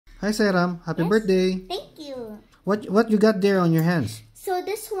Hi, Sairam. Happy Yes. birthday. Thank you. What you got there on your hands? So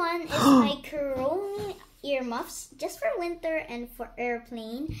this one is my Kuromi earmuffs, just for winter and for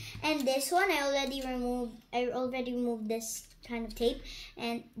airplane. And this one I already removed this kind of tape.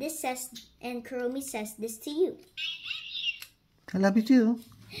 And this says, and Kuromi says this to you. I love you too.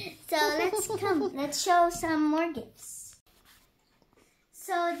 So let's show some more gifts.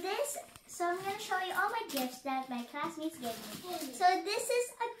 So I'm gonna show you all my gifts that my classmates gave me. So this is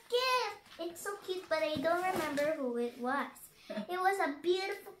a gift. It's so cute, but I don't remember who it was. It was a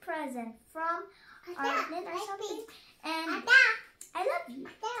beautiful present from Arden or something. And I love you.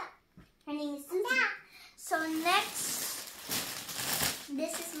 Her name is Susie. So next,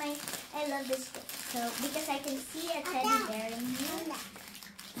 this is I love this gift. So because I can see a teddy bear in here.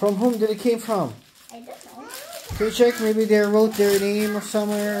 From whom did it came from? I don't know. Can you check? Maybe they wrote their name or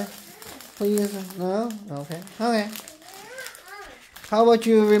somewhere. Please. No? Okay. Okay. How about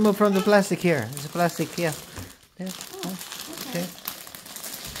you remove from the plastic here? There's a plastic here. There. Oh, okay.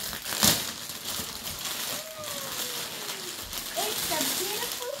 It's a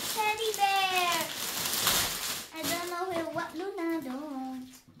beautiful teddy bear. I don't know what Luna don't.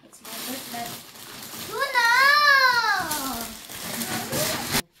 It's my birthday. Luna!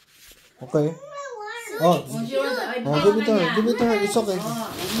 Okay. So Oh. it's cute. Oh, give it to her. Give it to her. It's okay.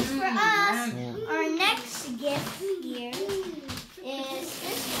 This is for us. Our next gift here is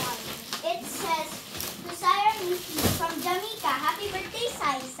this one. It says to Sarah Miki from Jamaica. Happy birthday,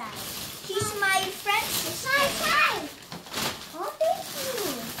 Sai Sai. She's my friend's sister. Sai Sai! Oh, thank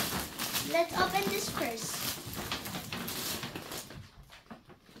you. Let's open this first.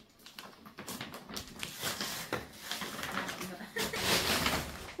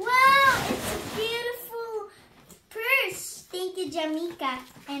 Wow, it's a beautiful purse. Thank you, Jamaica.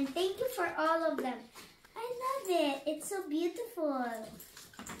 And thank you for all of them. I love it. It's so beautiful.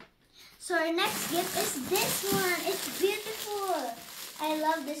 So our next gift is this one. It's beautiful. I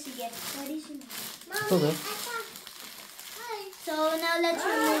love this gift. What is it? Okay. So now let's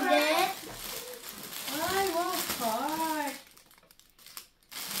remove it. I want card.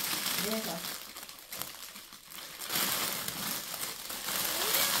 Yes.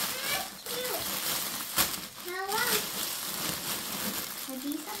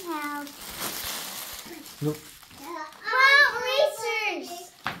 Maybe some help. Look. Wow, erasers!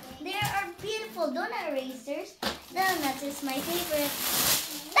 They are beautiful donut erasers. Donuts is my favorite.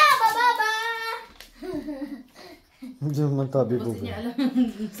 Taba baba! Hindi naman tabi Kasi po. niya alam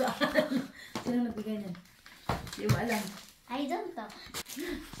saan. Sino nagbigay niyan? Hindi mo alam. I don't know.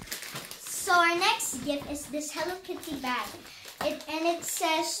 So our next gift is this Hello Kitty bag. And it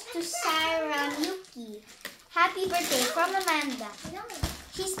says to Sarah Yuki, happy birthday from Amanda.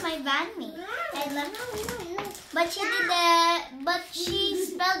 She's my bandmate. I love her. But she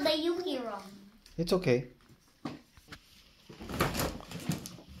spelled the Yuki wrong. It's okay.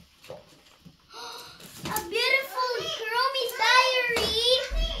 A beautiful Kuromi diary.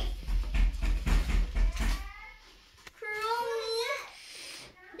 Kuromi.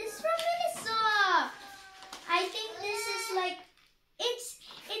 This is from Minnesota. I think this is like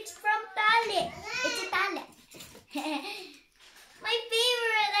it's from Tale. It's a Tale. My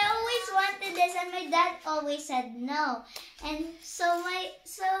favorite. I always wanted this, and my dad always said no. And so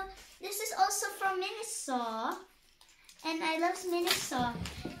this is also from Minnesota, and I love Minnesota.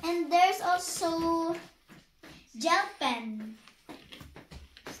 And there's also gel pen,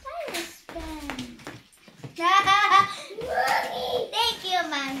 stylus pen. Thank you,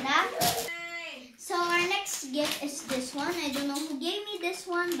 Amanda. So our next gift is this one. I don't know who gave me this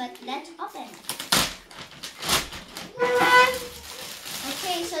one, but let's open it.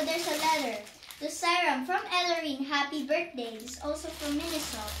 Okay, so there's a letter. To Siram from Ellerine, happy birthday. It's also from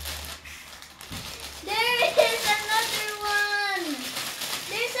Minnesota. There is another one.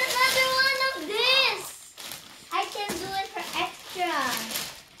 There's another one of this. I can do it for extra.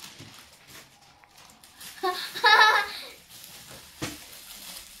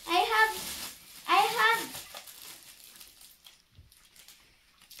 I have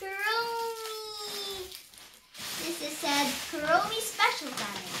Kuromi. This is said Kuromi special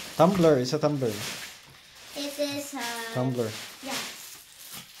time. Tumbler. It's a tumbler. It is Tumbler. yeah.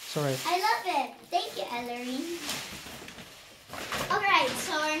 It's alright. I love it. Thank you, Ellery. Alright,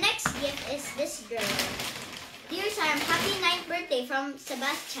 so our next gift is this girl. Dear Sam, happy 9th birthday from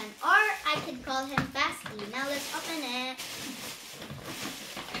Sebastian. Or I could call him Basti. Now let's open it.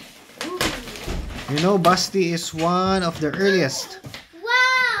 Ooh. You know, Basti is one of the earliest.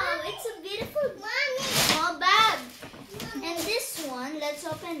 Wow! It's a beautiful small bag. And this one, let's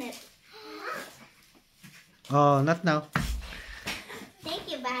open it. Oh, not now.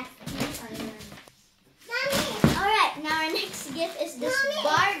 Thank you, Basti. last piece on your Alright, now our next gift is this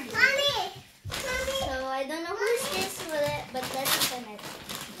Barbie. So I don't know who's this with it, but let's open it.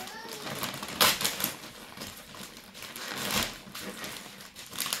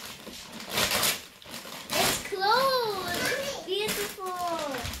 It's clothes! Beautiful! I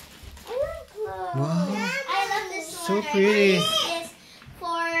love clothes. Wow. I love this So one. pretty. I use this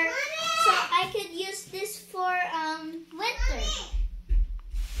for, so I could use this for winter.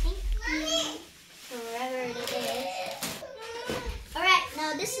 Thank you. Wherever it is. Alright, now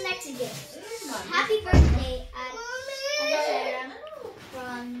this next gift. Happy birthday at Sarah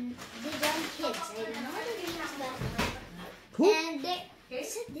from Dijon Kids. I don't know what it is about. Who? And they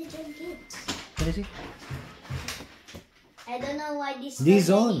said Dijon Kids. What is it? I don't know why this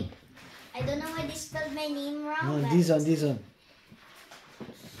Dizon. I don't know why they spelled my name wrong. No, but Dizon.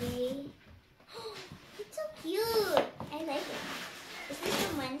 Okay. It's so cute. I like it. Is this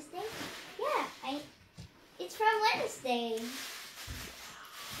from Wednesday? Yeah, it's from Wednesday.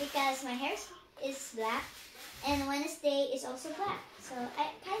 Because my hair is black and Wednesday is also black. So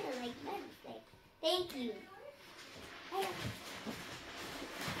I kind of like Wednesday. Thank you.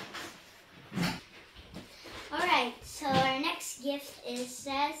 Alright, so our next gift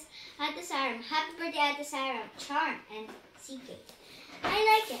says Ate Sarah, happy birthday Ate Sarah, charm and CK. I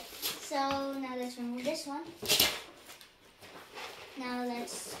like it. So now let's remove this one. Now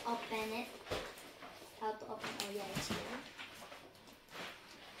let's open it. How to open? Oh yeah, it's here.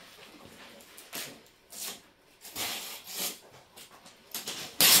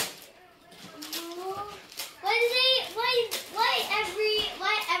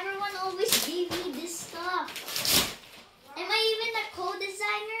 Why everyone always gave me this stuff? Am I even a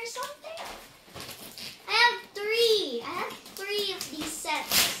co-designer or something? I have three of these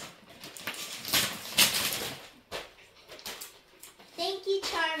sets. Thank you,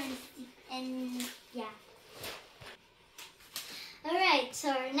 Charm, and yeah. Alright, so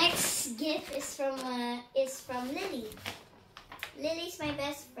our next gift is from Lily. Lily's my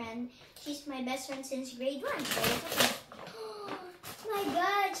best friend. She's my best friend since grade 1. Oh my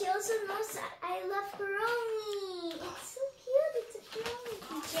god, she also knows I love Kuromi. It's so cute. It's a Kuromi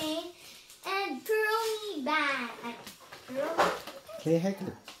keychain and Kuromi bag. Kuromi? Say hi to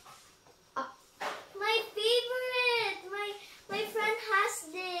My favorite. My friend has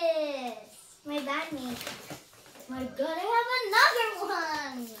this. My bandmate. My god, I have another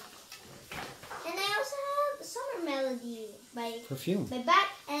one. And I also have Summer Melody by perfume.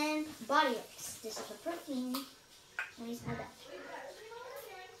 Bath and Body Works. This is a perfume. Let me smell that.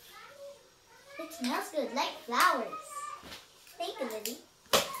 It smells good, like flowers. Thank you, Lily.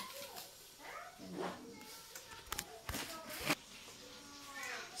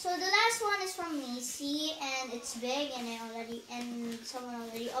 So the last one is from Macy, and it's big, and someone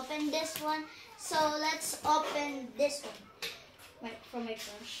already opened this one. So let's open this one. From my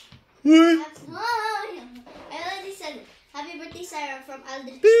crush. What? I already said it. Happy birthday, Sarah, from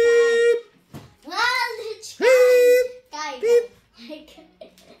Aldrich Kai. Aldrich Kai. Kai.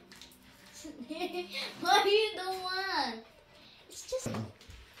 Why you don't want? It's just...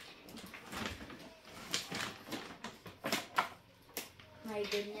 My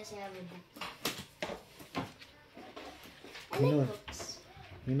goodness, I have a book. I You like know- books.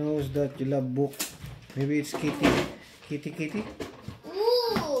 You know that you love book. Maybe it's Kitty. Kitty.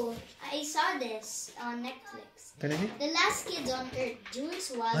 Ooh, I saw this on Netflix. Can I see? The Last Kids on Earth,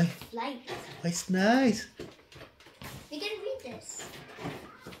 June's Wild Ay. Flight. Oh, it's nice. We can read this. I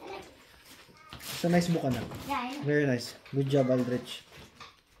like it. It's a nice book, anak. Yeah, I know. Very nice. Good job, Aldrich.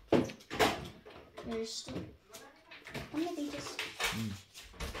 There's two. How many pages?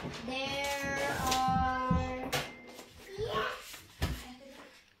 There are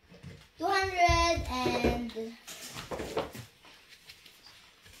 200 and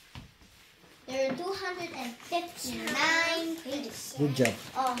there are 259 pages. Good job.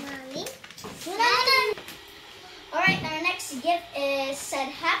 Oh, Mommy. Alright, our next gift is said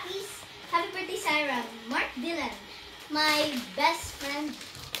happy birthday, Sarah. Mark Dillon, my best friend,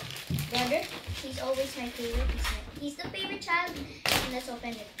 brother. He's always my favorite. He's the favorite child. And let's open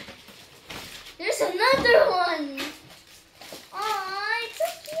it. There's another one. Aw, it's so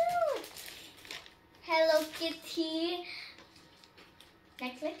cute. Hello Kitty.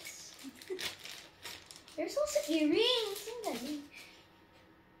 Netflix. There's also earrings.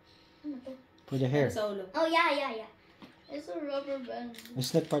 Ano to? For the hair. Sa ulo. Oh, yeah. It's a rubber band.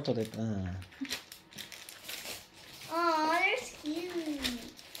 It's not part of it. Aw, they're cute.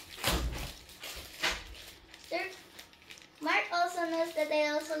 Mark also knows that I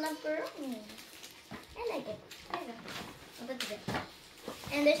also love Kuromi. I like it. There you go. I'll put it there.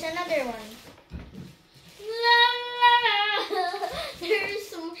 And there's another one. La, la, la. There's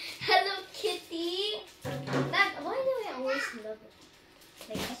some Hello Kitty. Why do I always love it?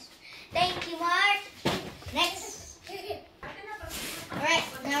 Like this. Thank you, Mark. Next. Alright,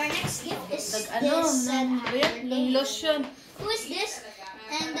 now our next gift is this. Ng lotion. Who is this?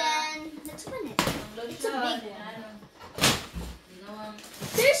 And then, let's open it. It's a big one.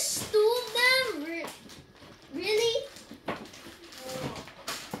 There's two of them. Really?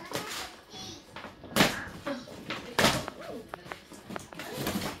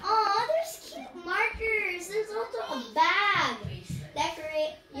 Oh, there's cute markers. There's also a bag.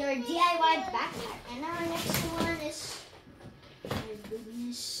 Decorate your DIY backpack. And our next one is... Oh my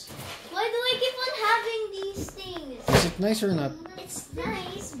goodness. Why do I keep on having these things? Is it nice or not? It's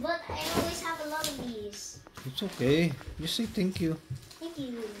nice, but I always have a lot of these. It's okay. Just say thank you. Thank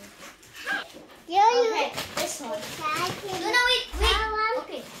you. Okay, this one. No, wait.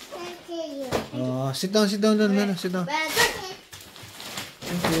 Okay. Sit down, Nana, sit down. Bad.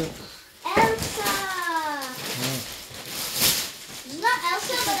 Thank you. Elsa. Oh. It's not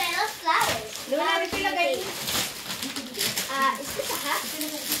Elsa, but I love flowers. Is this a hat?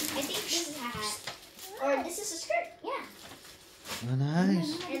 I think this is a hat. Or this is a skirt. Yeah. Oh,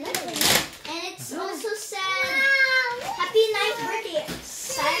 nice. And it's also said, Happy 9th birthday,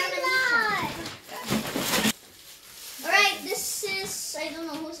 Siam and Nisha. Alright, this is, I don't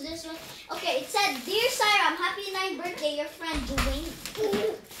know who's this one. Okay, it said, Dear Siram, happy 9th birthday, your friend Dwayne.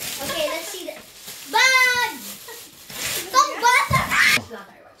 Okay, let's see the bag! Itong bata!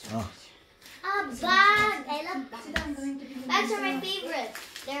 Oh. A bag! I love bags. Bags are my favorite.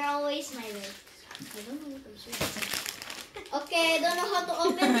 They're always my way. I don't know what I'm saying. Okay, I don't know how to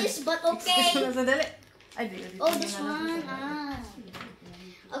open this, but okay. Oh, this one.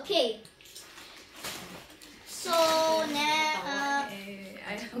 Okay. So, now,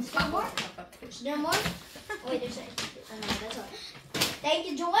 is there more? Is there more? Oh, wait, there's no, that's all. Thank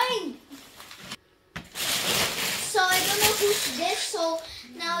you, Joanne. So, I don't know who's this, so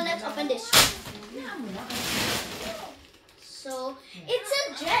now let's open this. So, it's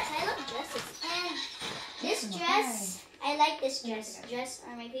a dress. I love dresses. And this dress, I like this dress. Dress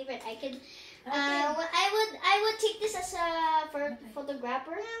are my favorite. I can, I would take this as a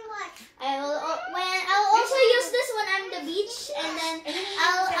photographer. I'll also use this when I'm on the beach, and then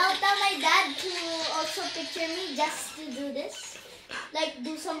I'll tell my dad to also picture me just to do this, like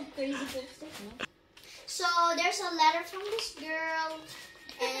do some crazy cool stuff. No? So there's a letter from this girl,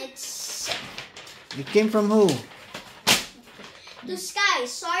 and it's. It came from who? To Sky.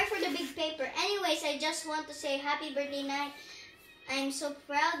 Sorry for the big paper. Anyways, I just want to say happy birthday night. I'm so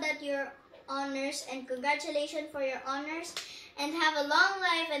proud that your honors, and congratulations for your honors, and have a long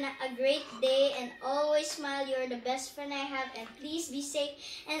life and a great day, and always smile. You're the best friend I have, and please be safe,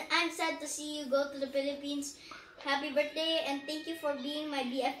 and I'm sad to see you go to the Philippines. Happy birthday, and thank you for being my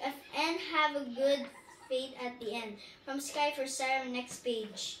BFF, and have a good fate at the end. From Sky for Sarah, next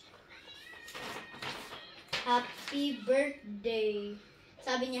page. Happy birthday.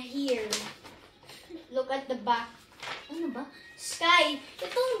 Sabi niya here. Look at the back. Ano ba? Sky.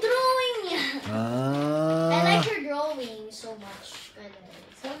 Itong drawing niya. I like her drawing so much.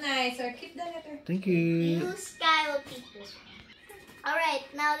 So nice. Or keep the letter. Thank you. You, Sky, will keep this one. Alright,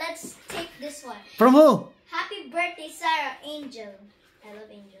 now let's take this one. From who? Happy birthday, Sarah. Angel. I love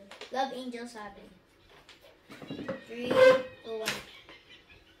Angel. Love Angel, sabi. 3, 2, 1.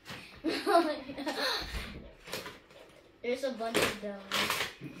 There's a bunch of them.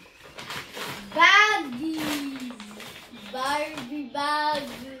 Baggies! Barbie bags!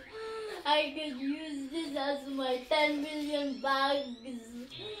 I could use this as my 10 million bags.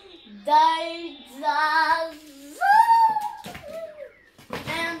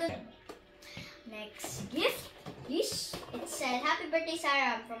 And the next gift is, it said, Happy birthday,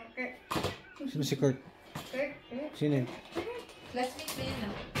 Sarah, from Kurt. Sino si Kurt? Kurt? Sino? Let's mix it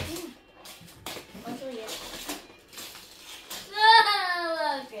in. Also, yes.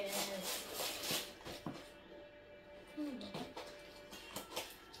 Okay.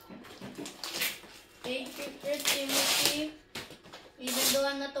 Thank you for Timothy. Even though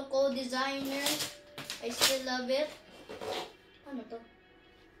I'm not a co-designer, I still love it. Ano to?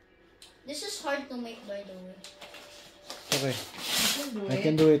 This is hard to make, by the way. Okay. I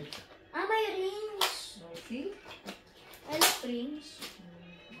can do it. My rings. See? I love rings.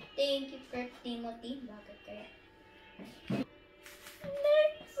 Thank you for Timothy. Bakit kaya?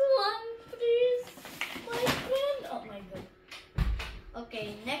 Next one, please. My friend. Oh my god.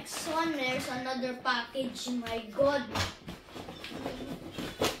 Okay, next one. There's another package. My god.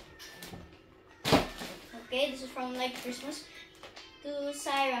 Okay, this is from like Christmas. to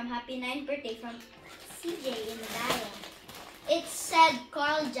Siram, happy 9th birthday from CJ and Daya. It said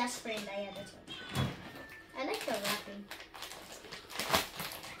Carl, Jasper, and Daya. That's what. I like the wrapping.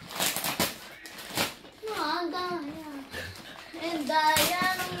 No, Daya. And Daya,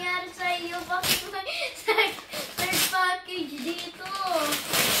 nangyari sa iyo? Bakit may third package dito?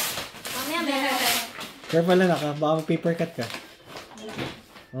 Mamaya meron. Careful na ka. Baka ma-paper cut ka.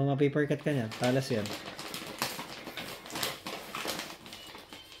 Baka ma-paper cut ka niyan. Talas yan.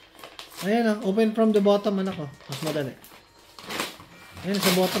 Ayan open from the bottom, anak ko. Mas madali. Ayan,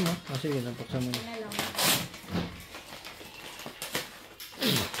 sa bottom, sige, napuksan mo na.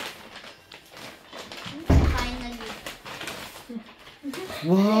 Finally.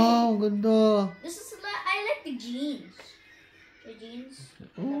 Wow, ganda. This is I like the jeans. The jeans.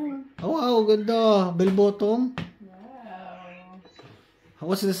 Oh, wow, ganda. Bell bottom. Wow.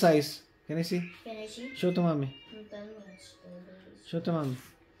 What's the size? Can I see? Can I see? Show to mommy. Tell me it's the- Show to mommy.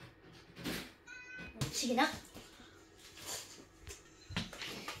 Sige na.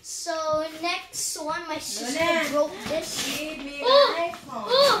 So, next one, my sister Lola. broke this. Give me Oh! the iPhone.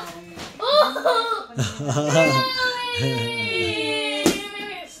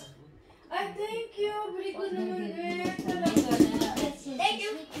 Ay, thank you. Bili ko naman talaga. Thank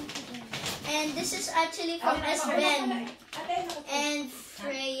you. And this is actually from Esben and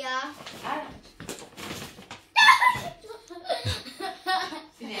Freya.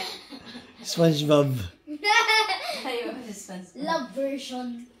 SpongeBob. Love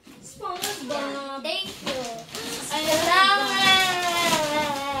version. SpongeBob. Thank you. I love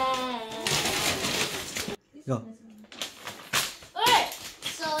it. Go. Alright.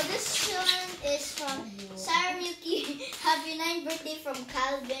 So this one is from Sarah Yuki. Happy 9th birthday from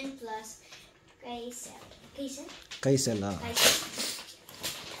Calvin plus Kaisel. Kaisel? Kaisel, Kaisel.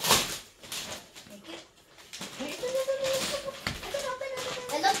 Thank you.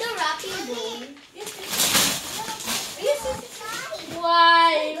 I love the wrapping though.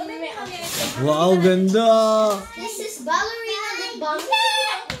 Why? Wow, ganda. This is ballerina lip balm.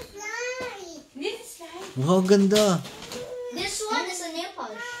 Wow, ganda. This one is a nail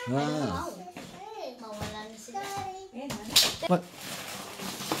polish. Wow. Mawala na sila. What?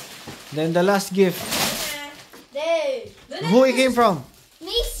 Then the last gift. There. Who it came from?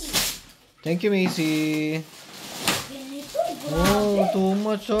 Macy. Thank you, Macy. Ganito. Oh, too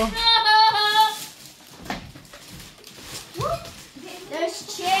much, oh. What? There's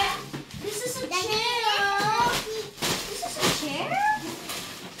chair. This is a chair. This is a chair?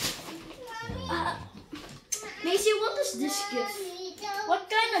 Macy, what is this gift? What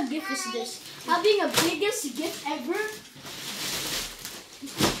kind of gift is this? Having a biggest gift ever?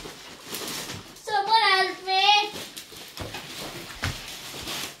 Someone help me!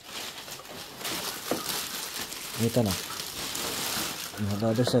 Wait na. No, the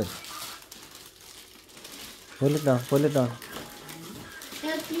other side. Pull it down, pull it down.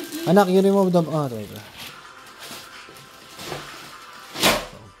 Help me, please. Anak, you remove the... Oh, wait.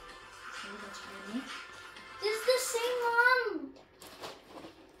 This is the same one.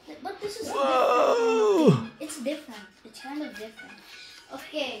 But this is Whoa! different. It's different. It's kind of different.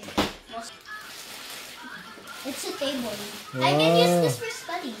 Okay. It's a table. I can use this for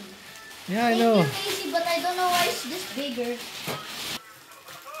studying. Yeah, I Thank know. you, Maisie, but I don't know why it's this bigger.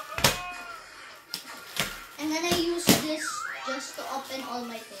 And then I use this just to open all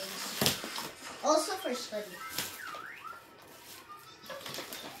my things. Also for study.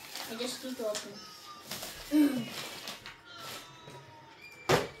 I just need to open.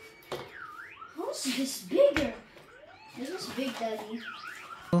 How's this bigger? This is big, Daddy.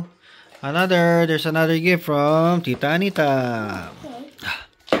 There's another gift from Tita Anita. Okay.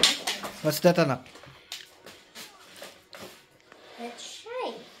 What's that, anak? Let's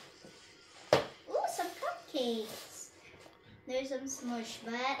try. Ooh, some cupcakes. There's some smush,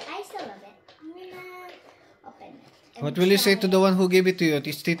 but I still love it. I'm gonna open it. and What will you say try to the one who gave it to you?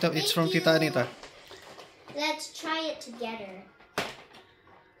 It's from Thank Tita you. Anita. Let's try it together.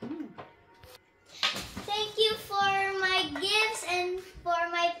 Thank you for my gifts and for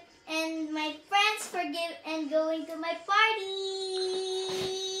my friends for going to my party.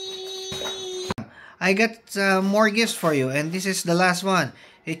 I got more gifts for you, and this is the last one.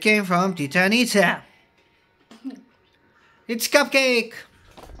 It came from Tita Anita. It's cupcake.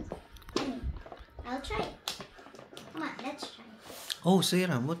 I'll try it. Come on, let's try it. Oh,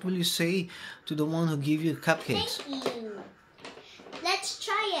 Sarah, what will you say to the one who gave you cupcakes? Thank you. Let's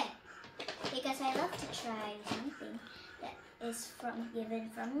try it. Because I love to try something that is given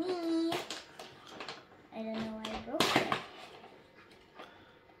from me. I don't know why I broke it.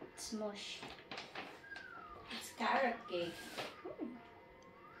 It's mush. It's carrot cake.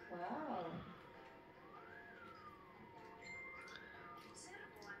 Wow.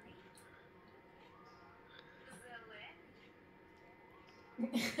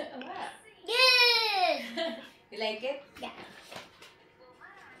 Wow. Good! You like it? Yeah.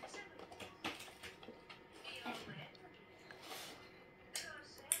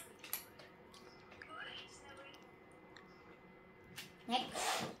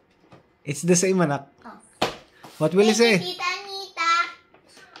 Next. It's the same, anak. Oh. What will you Thank say? you, Tita Anita.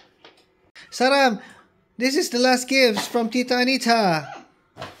 Saram, this is the last gifts from Tita Anita.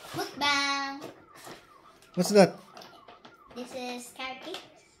 Mukbang. What's that? This is carrot cake.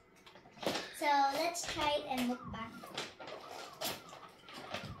 So let's try it and mukbang.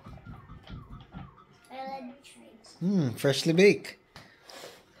 Let's try it. Freshly baked.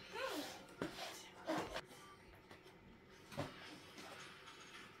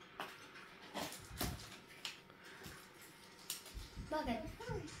 Bakit?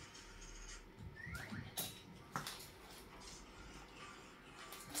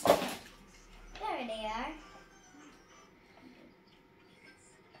 There they are.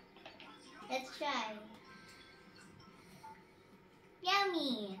 Let's try.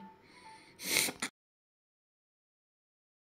 Yummy.